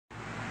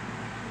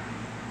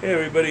Hey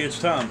everybody, it's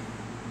Tom.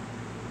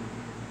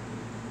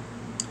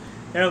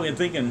 Yeah, I've been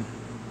thinking,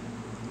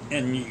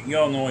 and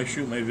y'all know I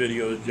shoot my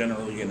videos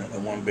generally in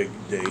one big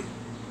day.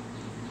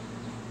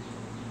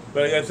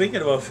 But I got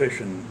thinking about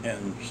fishing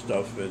and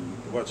stuff and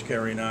what's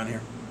carrying on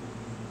here.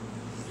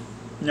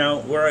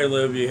 Now, where I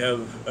live, you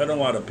have, and a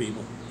lot of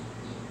people,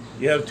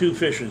 you have two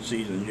fishing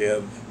seasons. You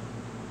have,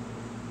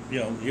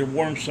 your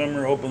warm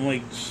summer open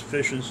lakes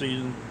fishing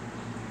season.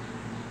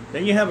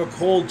 Then you have a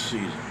cold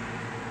season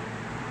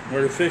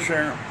where the fish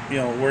aren't,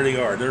 where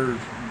they are. They're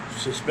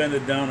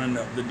suspended down in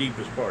the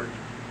deepest parts.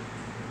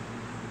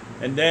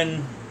 And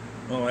then,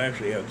 well,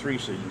 actually, you have three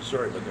seasons.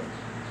 Sorry about that.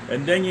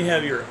 And then you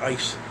have your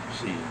ice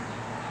season.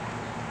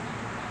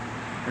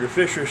 Your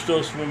fish are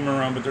still swimming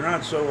around, but they're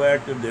not so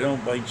active. They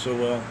don't bite so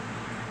well.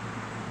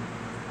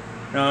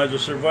 Now, as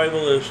a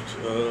survivalist,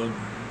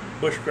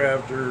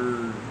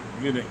 bushcrafter,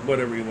 unit,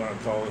 whatever you want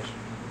to call us,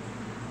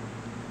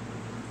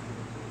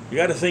 you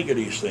got to think of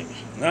these things.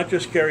 Not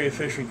just carry a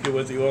fishing kit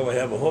with you. Well, I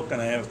have a hook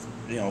and I have,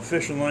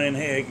 fishing line.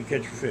 Hey, I can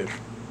catch your fish.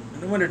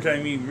 In the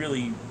wintertime,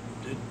 you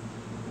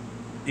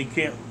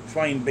can't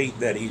find bait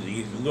that easy.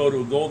 You can go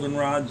to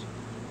goldenrods.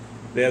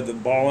 They have the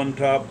ball on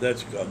top.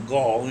 That's a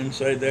gall.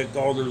 Inside that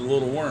gall, there's a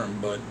little worm,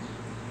 but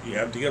you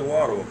have to get a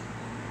lot of them.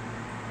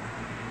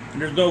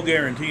 And there's no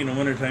guarantee in the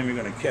wintertime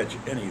you're going to catch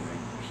anything.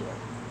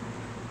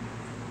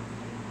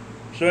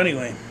 So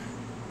anyway,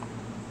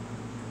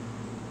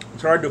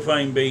 it's hard to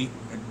find bait.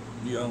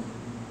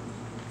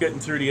 Getting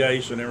through the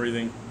ice and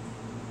everything.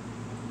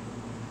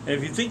 And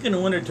if you think in the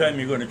wintertime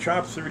you're going to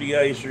chop through the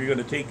ice, or you're going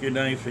to take your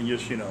knife and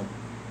just,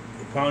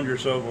 pound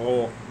yourself a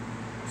hole,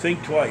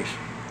 think twice.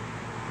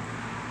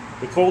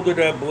 The colder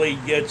that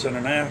blade gets on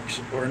an axe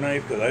or a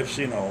knife, because I've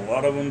seen a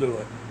lot of them do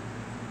it,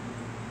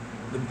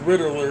 the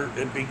brittler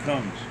it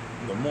becomes.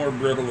 The more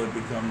brittle it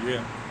becomes,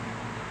 yeah.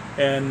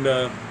 And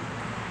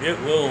it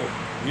will,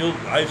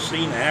 I've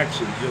seen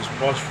axes just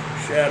bust,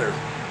 shatter.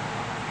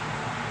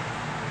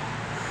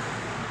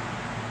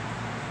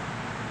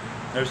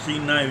 I've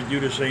seen knives do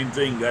the same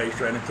thing, guys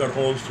trying to cut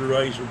holes through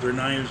ice with their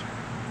knives.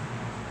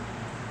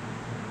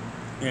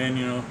 And,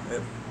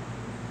 if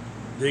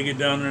they get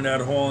down in that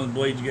hole and the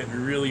blade's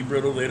getting really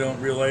brittle, they don't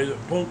realize it.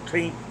 Boom,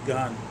 taint,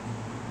 gone.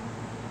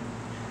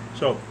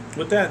 So,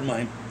 with that in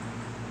mind,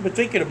 I've been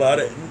thinking about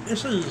it, and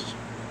this is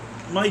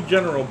my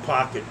general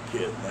pocket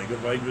kit. Like,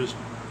 if I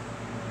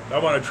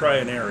want to try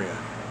an area.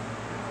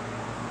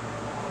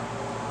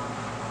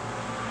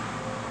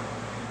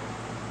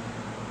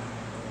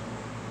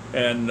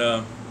 And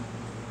I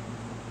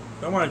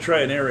want to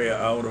try an area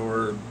out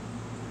or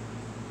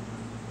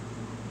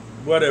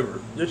whatever.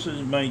 This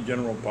is my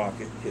general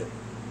pocket kit.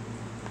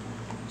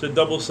 It's a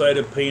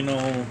double-sided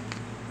Plano.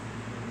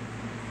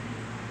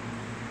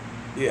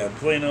 Yeah,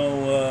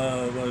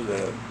 Plano. What is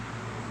that?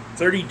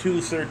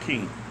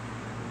 3213.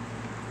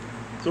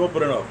 Let's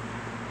open it up.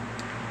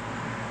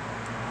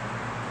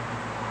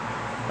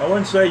 On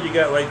one side, you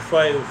got like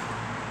 5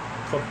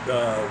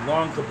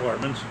 long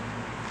compartments.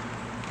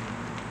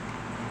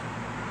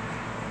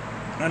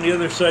 On the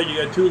other side, you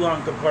got 2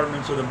 long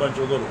compartments and a bunch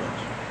of little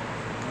ones.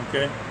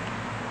 Okay?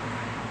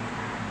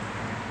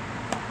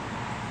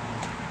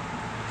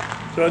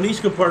 So in these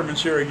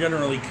compartments here, I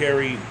generally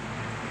carry,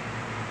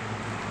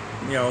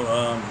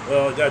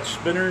 well, I got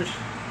spinners,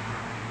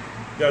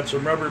 got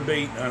some rubber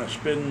bait on a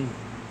spin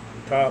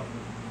top,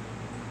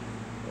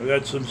 I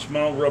got some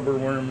small rubber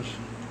worms,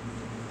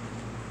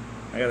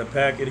 I got a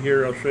packet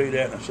here, I'll show you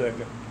that in a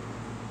second.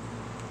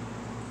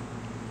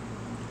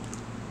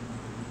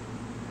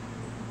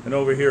 And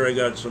over here I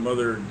got some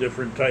other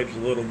different types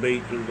of little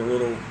bait. There's a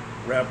little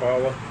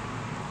Rapala.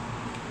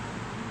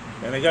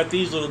 And I got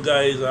these little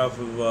guys off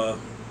of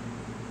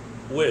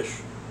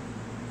Wish.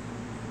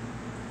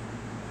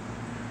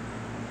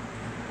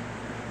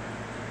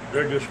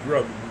 They're just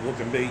grub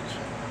looking baits.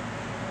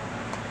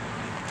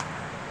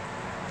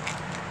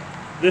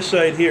 This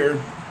side here.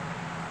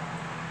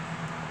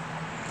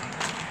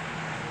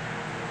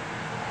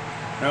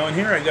 Now in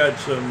here I got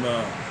some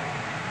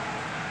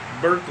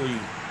Berkley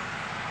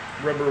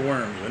rubber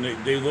worms, and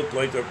they look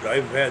like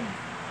I've had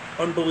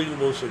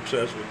unbelievable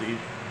success with these.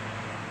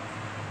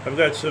 I've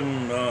got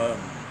some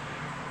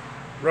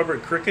rubber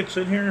crickets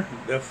in here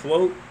that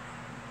float.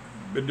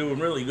 Been doing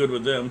really good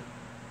with them.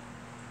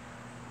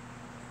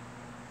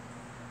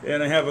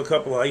 And I have a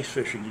couple of ice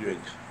fishing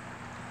jigs.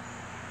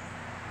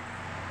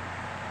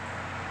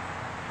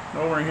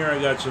 Over here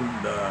I got some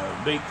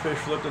bait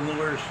fish looking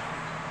lures.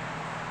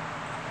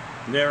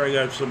 There I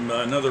got some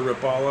another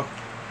Rapala.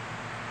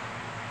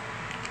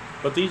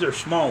 But these are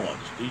small ones.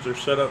 These are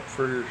set up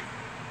for,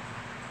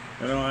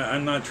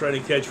 I'm not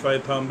trying to catch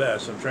 5-pound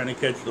bass. I'm trying to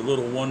catch the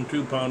little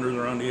 1-2 pounders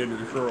around the edge of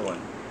the shoreline.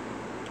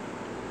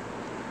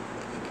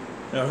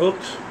 Now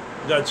hooks,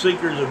 got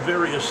sinkers of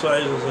various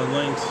sizes and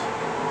lengths.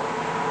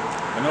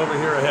 And over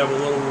here I have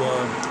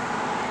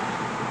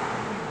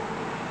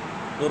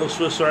a little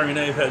Swiss Army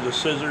knife, has a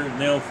scissor,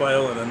 nail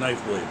file, and a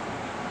knife blade.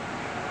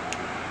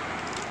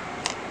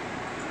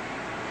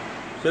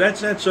 So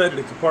that's that side of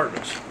the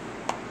compartments.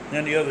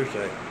 And the other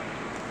side.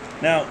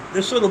 Now,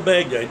 this little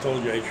bag that I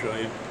told you I'd show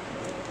you,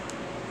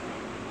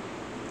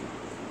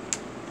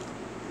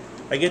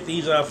 I get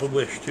these off of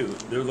Wish too.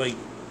 They're like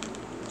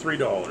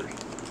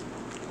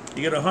 $3.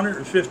 You get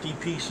 150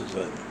 pieces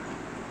of it.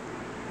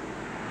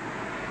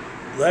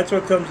 That's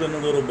what comes in the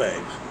little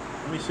bags.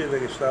 Let me see if I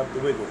can stop the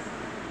wiggle.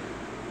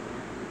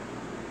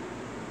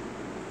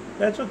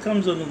 That's what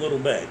comes in the little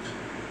bags.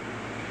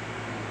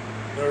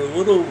 They're a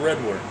little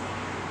red worm.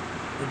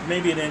 It's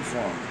maybe an inch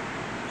long,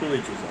 2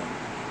 inches long.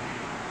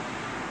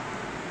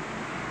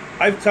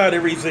 I've caught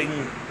everything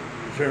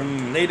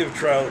from native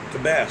trout to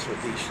bass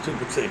with these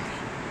stupid things.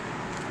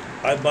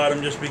 I bought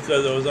them just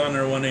because I was on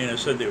there one day and it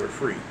said they were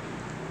free.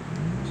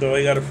 So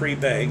I got a free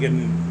bag,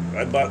 and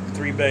I bought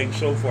 3 bags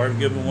so far. I've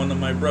given one to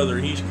my brother.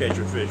 He's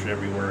catching fish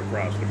everywhere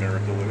across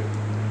America with it.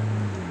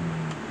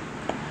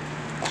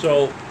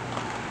 So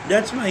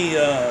that's my,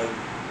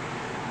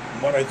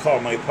 what I call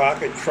my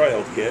pocket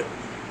trial kit.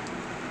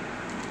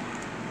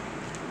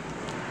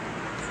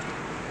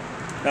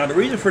 Now the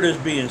reason for this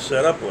being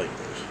set up like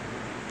this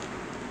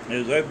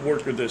is I've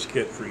worked with this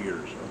kit for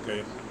years,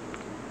 okay?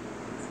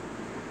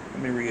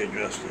 Let me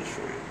readjust this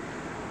for you.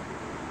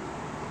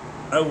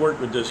 I've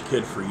worked with this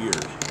kit for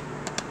years.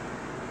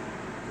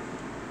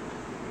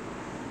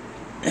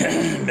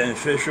 Been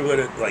fishing with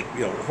it, like,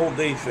 you know, a whole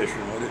day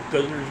fishing with it,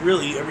 because there's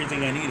really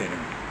everything I need in it.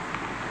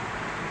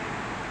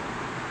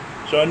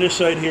 So on this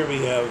side here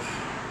we have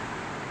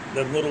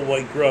them little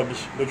white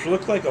grubs, which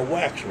look like a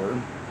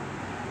waxworm,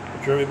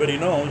 which everybody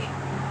knows.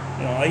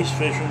 You know, ice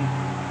fishing.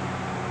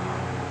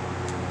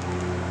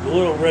 The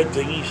little red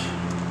thingies.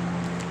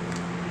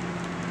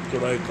 That's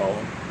what I call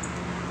them.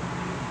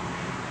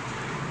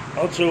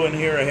 Also in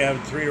here I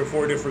have 3 or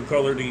 4 different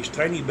color these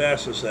tiny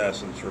bass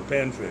assassins for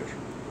panfish.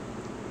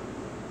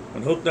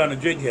 When hooked on a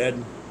jig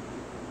head,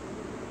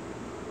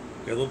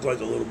 they look like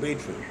a little bait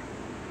fish.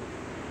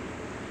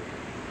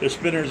 The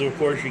spinners, of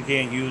course, you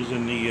can't use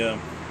in the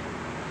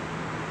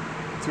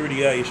through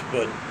the ice,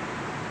 but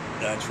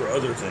that's for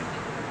other things.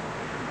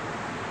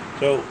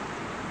 So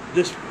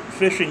this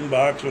fishing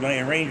box, when I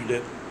arranged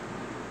it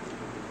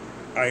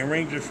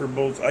for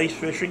both ice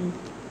fishing,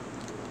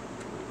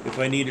 if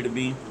I needed to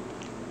be,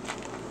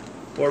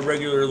 or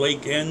regular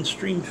lake and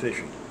stream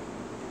fishing.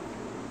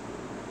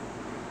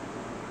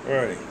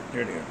 Alrighty,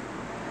 here they are.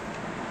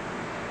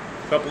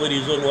 A couple of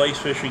these little ice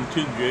fishing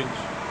tube jigs,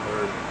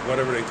 or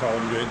whatever they call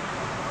them, jigs.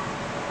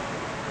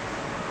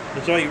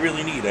 That's all you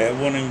really need. I have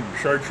one in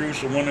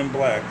chartreuse and one in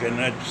black, and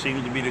that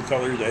seems to be the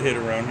colors I hit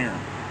around here.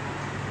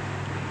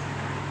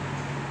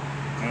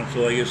 So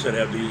like I said, I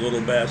have these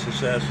little bass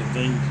assassin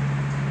things.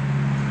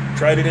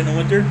 Tried it in the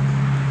winter.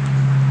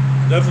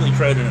 Definitely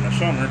tried it in the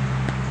summer.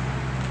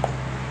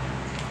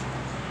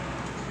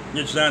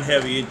 It's not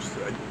heavy. It's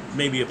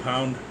maybe a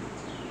pound.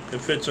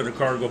 It fits in a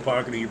cargo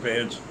pocket of your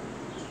pants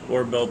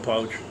or a belt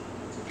pouch.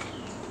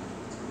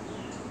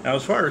 Now,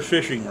 as far as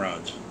fishing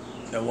rods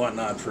and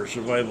whatnot for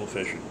survival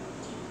fishing,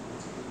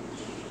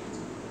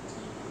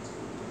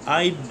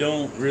 I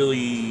don't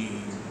really.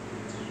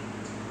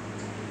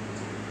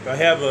 I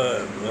have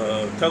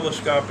a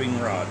telescoping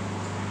rod.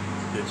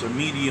 It's a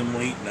medium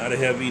weight, not a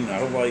heavy,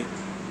 not a light.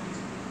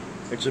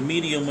 It's a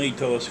medium weight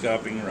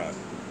telescoping rod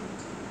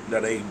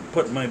that I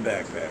put in my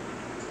backpack.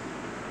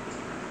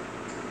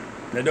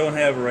 I don't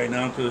have it right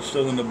now because it's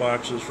still in the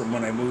boxes from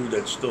when I moved.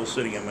 That's still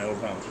sitting at my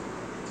old house.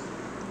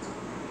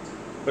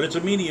 But it's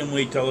a medium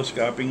weight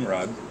telescoping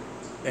rod,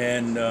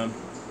 and I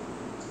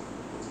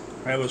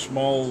have a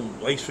small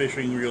ice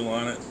fishing reel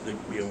on it that,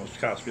 you know, it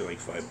cost me like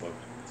 $5.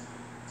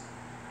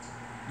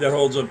 That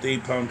holds up the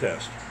 8-pound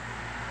test,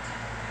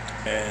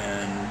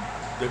 and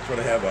that's what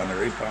I have on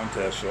there, 8-pound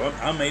test. So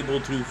I'm able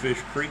to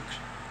fish creeks,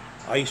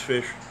 ice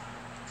fish,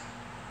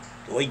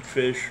 lake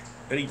fish,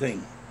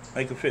 anything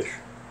I can fish.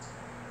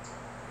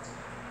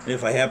 And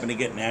if I happen to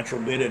get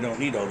natural bait, I don't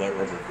need all that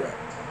rubber crap.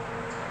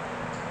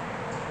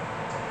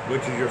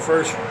 Which is your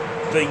first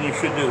thing you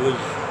should do is,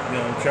 you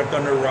know, check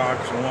under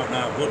rocks and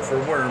whatnot, look for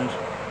worms,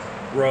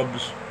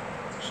 grubs,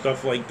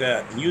 stuff like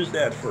that, and use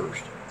that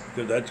first,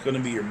 because that's going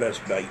to be your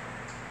best bait.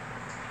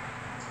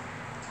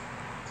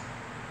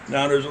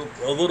 Now there's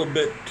a little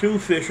bit to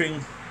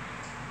fishing,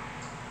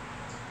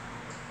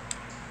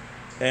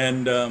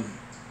 and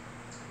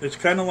it's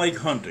kind of like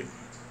hunting.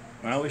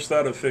 I always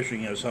thought of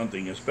fishing as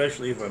hunting,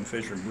 especially if I'm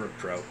fishing brook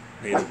trout,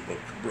 native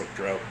brook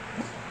trout.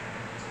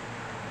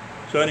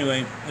 So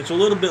anyway, it's a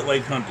little bit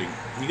like hunting.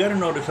 You got to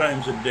know the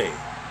times of day,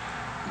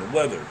 the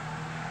weather,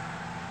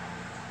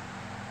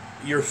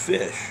 your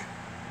fish.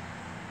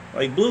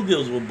 Like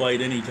bluegills will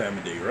bite any time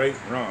of day, right?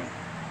 Wrong.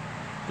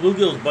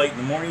 Bluegills bite in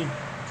the morning.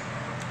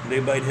 They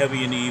bite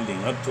heavy in the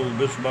evening, up till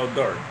just about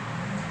dark.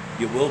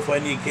 You will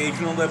find the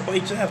occasional that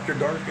bites after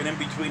dark and in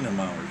between them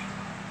hours.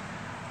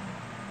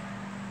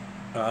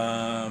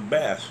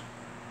 Bass.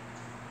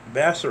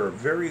 Bass are a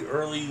very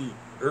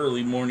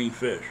early morning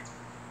fish.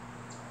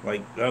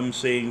 Like I'm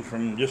saying,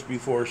 from just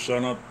before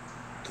sunup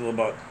till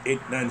about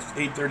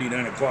 8:30,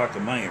 9 o'clock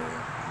in my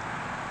area.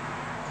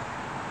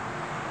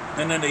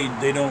 And then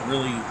they don't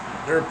really,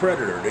 they're a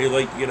predator. They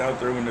like to get out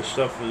there when the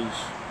stuff is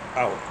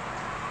out.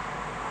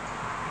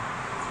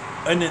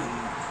 And then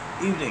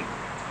evening.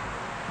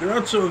 They're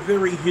also a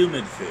very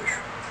humid fish.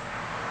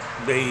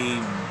 They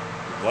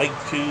like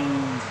to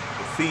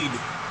feed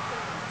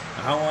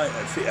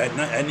at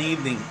night, an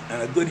evening,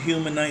 on a good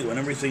humid night when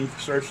everything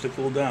starts to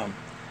cool down.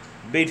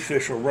 Bait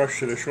fish will rush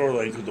to the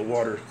shoreline because the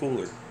water is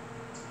cooler.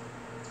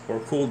 Or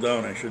cooled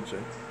down, I should say.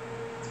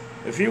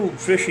 If you're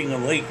fishing a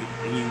lake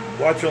and you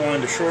watch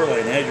along the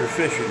shoreline as you're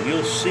fishing,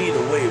 you'll see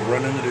the wave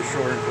run into the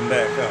shore and come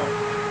back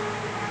out.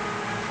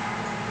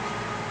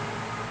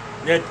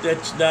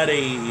 That's not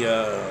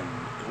a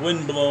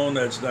windblown,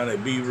 that's not a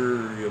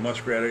beaver, a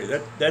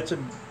muskrat. That's a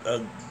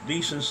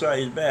decent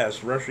sized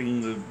bass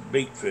rushing the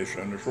bait fish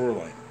on the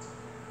shoreline.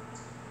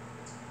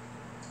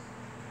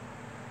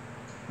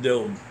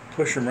 They'll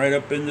push them right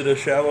up into the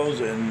shallows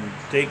and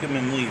take them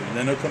and leave. And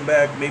then they'll come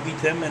back maybe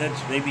 10 minutes,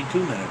 maybe 2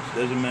 minutes,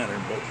 doesn't matter,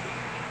 but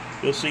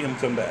you'll see them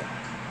come back.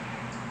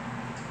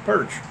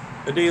 Perch.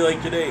 A day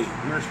like today,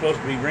 we were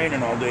supposed to be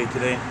raining all day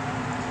today.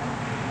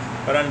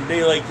 But on a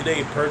day like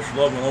today, perch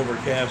love an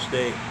overcast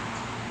day,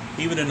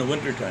 even in the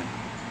wintertime.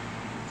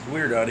 It's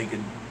weird how they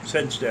can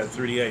sense that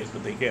through the ice,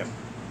 but they can't.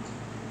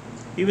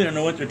 Even in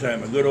the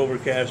wintertime, a good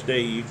overcast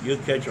day, you'll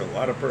catch a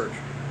lot of perch.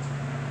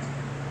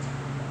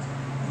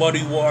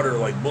 Muddy water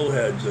like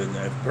bullheads, and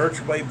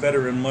perch bite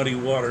better in muddy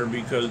water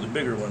because the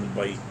bigger ones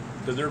bite.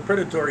 Because they're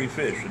predatory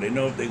fish, and they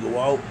know if they go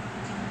out,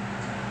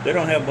 they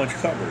don't have much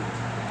cover.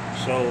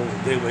 So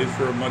they wait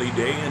for a muddy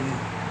day,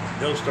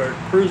 and they'll start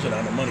cruising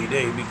on a muddy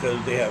day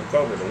because they have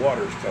cover, the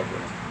water's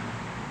covering them.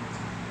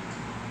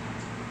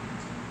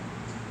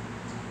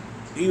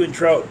 Even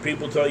trout,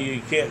 people tell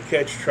you can't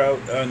catch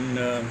trout on,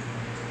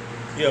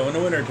 in the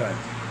wintertime,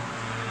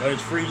 when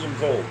it's freezing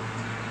cold.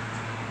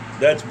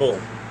 That's bull.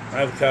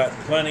 I've caught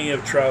plenty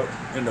of trout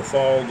in the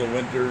fall, the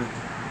winter.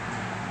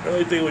 The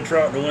only thing with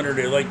trout in the winter,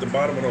 they like the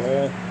bottom of the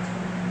hole,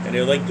 and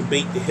they like the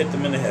bait to hit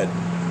them in the head.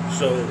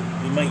 So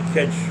you might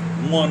catch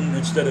one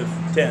instead of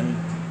 10,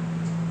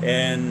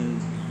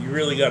 and you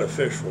really got to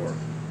fish for them.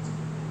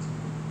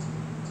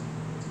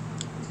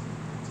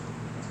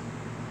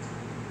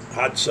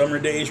 Hot summer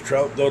days,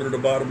 trout go to the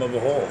bottom of a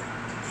hole.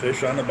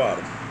 Fish on the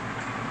bottom.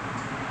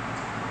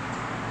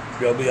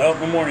 They'll be out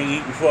in the morning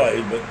eating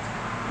flies, but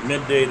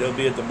midday they'll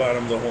be at the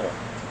bottom of the hole.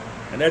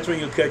 And that's when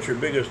you'll catch your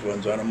biggest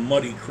ones, on a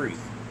muddy creek.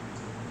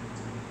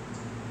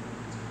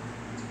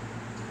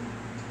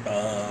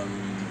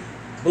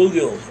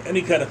 Bluegills,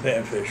 any kind of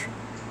panfish.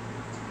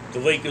 The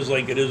lake is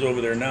like it is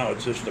over there now,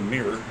 it's just a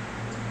mirror.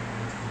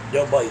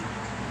 They'll bite.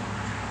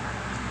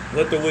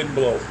 Let the wind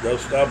blow. They'll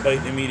stop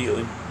biting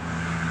immediately.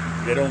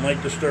 They don't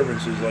like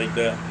disturbances like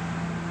that.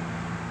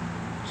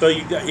 So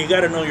you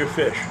got to know your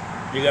fish.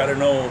 You got to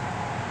know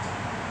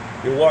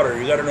your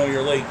water. You got to know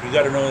your lake. You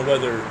got to know the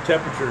weather,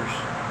 temperatures.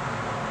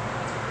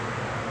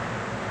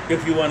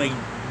 If you want to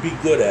be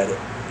good at it.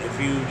 If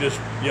you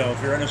just,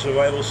 if you're in a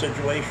survival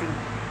situation,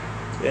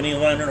 any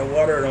line in the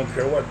water, I don't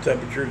care what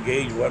temperature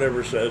gauge,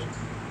 whatever says,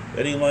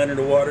 any line in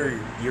the water,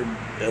 you're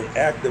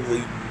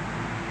actively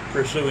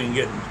pursuing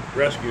getting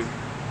rescued.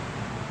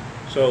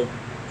 So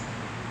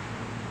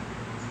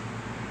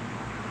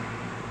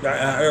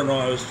I don't know.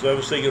 I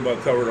was thinking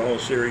about covering a whole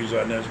series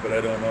on this, but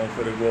I don't know if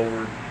it'll go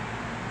over.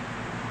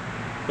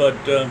 But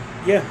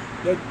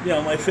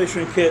my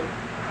fishing kit.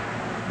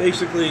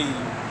 Basically,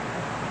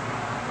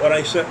 when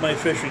I set my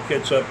fishing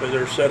kits up,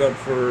 they're set up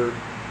for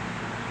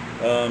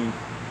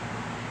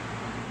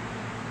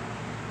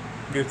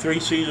your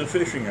 3-season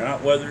fishing: your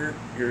hot weather,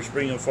 your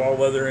spring and fall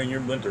weather, and your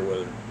winter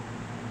weather.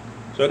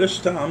 So this is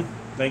Tom.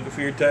 Thank you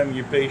for your time and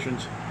your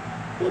patience.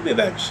 We'll be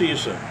back to see you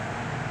soon.